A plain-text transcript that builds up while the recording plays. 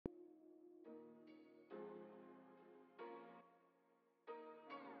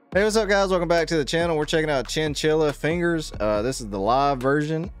Hey, what's up guys? Welcome back to the channel. We're checking out Chinchilla Fingers. This is the live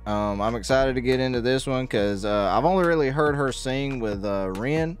version. I'm excited to get into this one because I've only really heard her sing with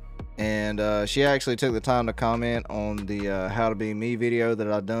Riia, and she actually took the time to comment on the How to Be Me video that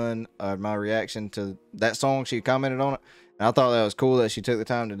I've done, my reaction to that song. She commented on it, and I thought that was cool that she took the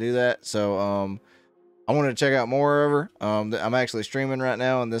time to do that. So I wanted to check out more of her. I'm actually streaming right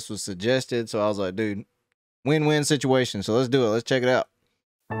now, and this was suggested, so I was like, dude, win-win situation. So let's do it. Let's check it out.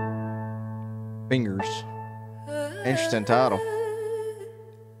 Fingers. Interesting title.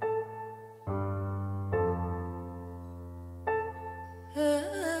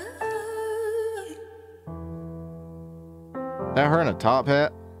 That her in a top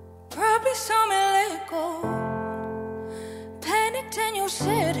hat? Probably saw me let go. Panicked and you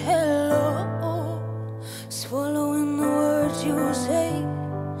said hello. Swallowing the words you say.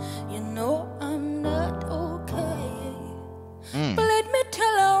 You know I'm not okay. Bled me till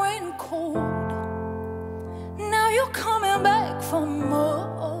I ran cold. Now you're coming back for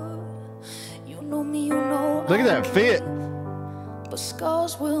more. You know me, you know. Look at that fit. But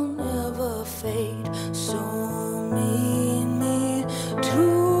scars will never fade. So meet me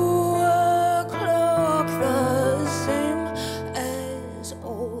to a clock the same as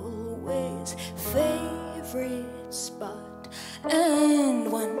always. Favorite spot. And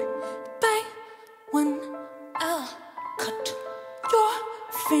one by one I'll cut your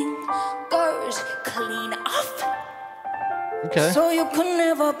fingers clean off. Okay. So you can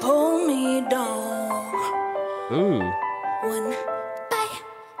never pull me down. Ooh. One by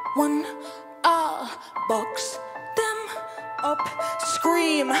one, I'll box them up,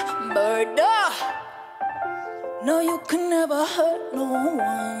 scream murder. No, you can never hurt no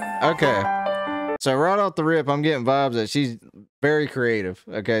one. Okay. So right off the rip, I'm getting vibes that she's very creative.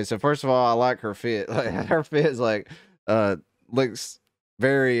 Okay. So first of all, I like her fit. Like her fit is like, looks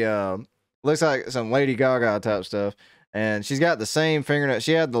very, looks like some Lady Gaga type stuff. And she's got the same fingernail.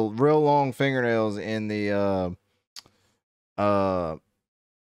 She had the real long fingernails in the, what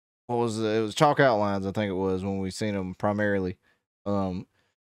was it? It was Chalk Outlines, I think it was, when we seen them primarily.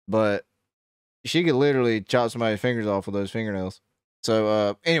 But she could literally chop somebody's fingers off with those fingernails.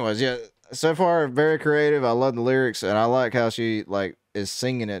 So, anyways, yeah, so far very creative. I love the lyrics, and I like how she like is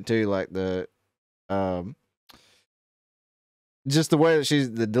singing it too, like the, just the way that she's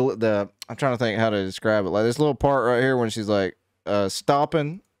the I'm trying to think how to describe it. Like this little part right here when she's like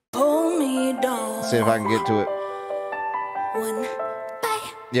stopping. Pull me down. Let's see if I can get to it. One by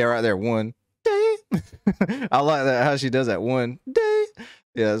Yeah, right there. One day. I like that how she does that. One day.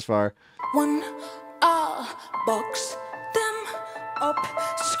 Yeah, that's fire. one, I'll box them up,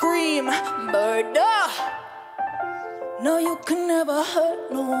 scream murder. No, you can never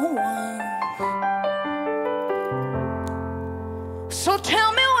hurt no one. So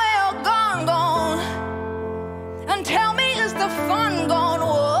tell me where you're gone, and tell me is the fun gone?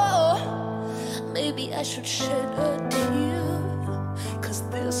 Whoa, maybe I should shed a tear, 'cause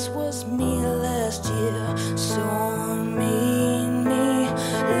this was me last year. So meet me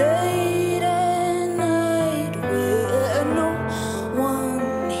late at night where no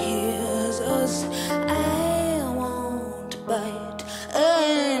one hears us. I won't bite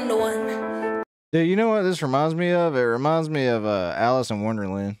and one. Dude, you know what this reminds me of? It reminds me of Alice in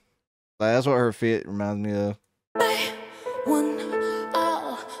Wonderland. Like, that's what her fit reminds me of. One,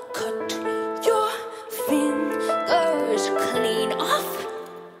 I'll cut your fingers clean off,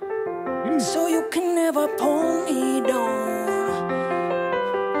 so you can never pull me down.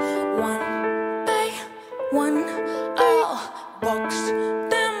 One by one, I'll box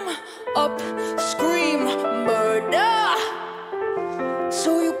them up, scream murder,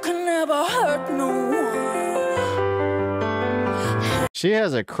 so you can never hurt no one. She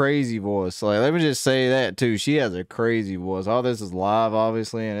has a crazy voice. Like, let me just say that too. She has a crazy voice. All this is live,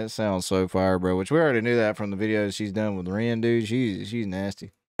 obviously, and it sounds so fire, bro. Which we already knew that from the videos she's done with Riia, dude. She's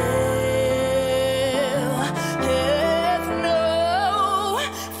nasty.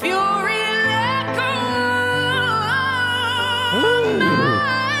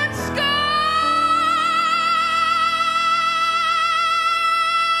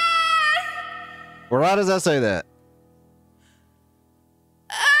 Well, right as I say that.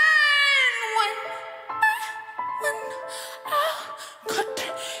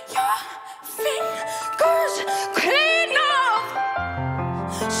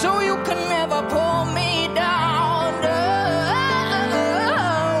 So you can never pull me down. One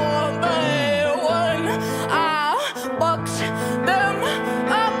by one, I'll box them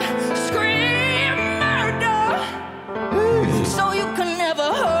up, scream murder. So you can never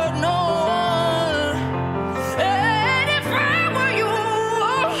hurt no one. And if I were you,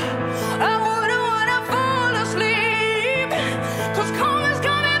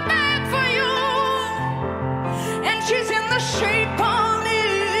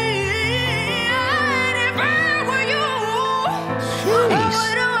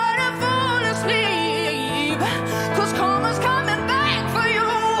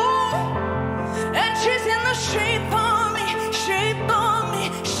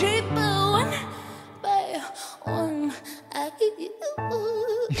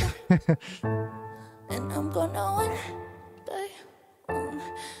 And I'm gonna win.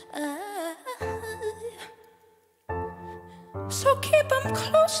 So keep them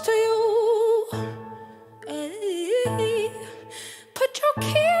close to you. Ay, put your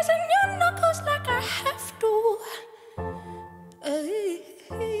keys in your knuckles like I have to. Ay,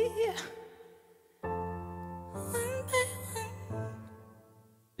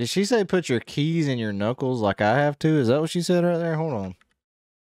 did she say put your keys in your knuckles like I have to? Is that what she said right there? Hold on.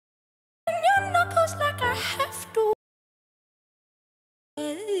 In your knuckles like I have to.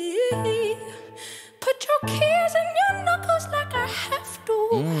 Ay, put your keys in your knuckles like I have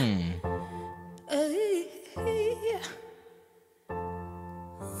to. Ay,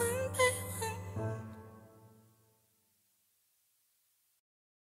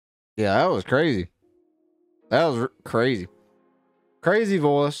 yeah, that was crazy. That was crazy. Crazy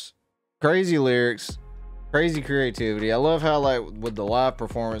voice, crazy lyrics, crazy creativity. I love how, like, with the live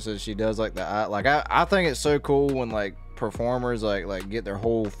performances she does, like I think it's so cool when like performers like get their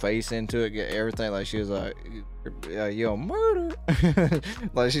whole face into it, get everything. Like she was like, yo, murder.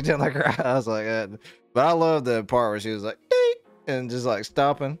 Like she did like her eyes like that. But I love the part where she was like ding, and just like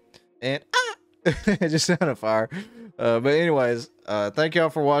stopping and it just sounded fire. But anyways, thank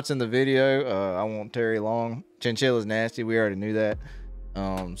y'all for watching the video. I won't tarry long. Chinchilla's nasty, we already knew that.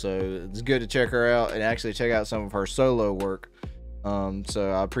 So it's good to check her out and actually check out some of her solo work.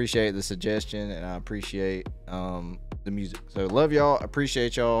 So I appreciate the suggestion and I appreciate the music. So love y'all,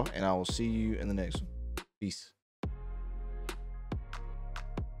 appreciate y'all, and I will see you in the next one. Peace.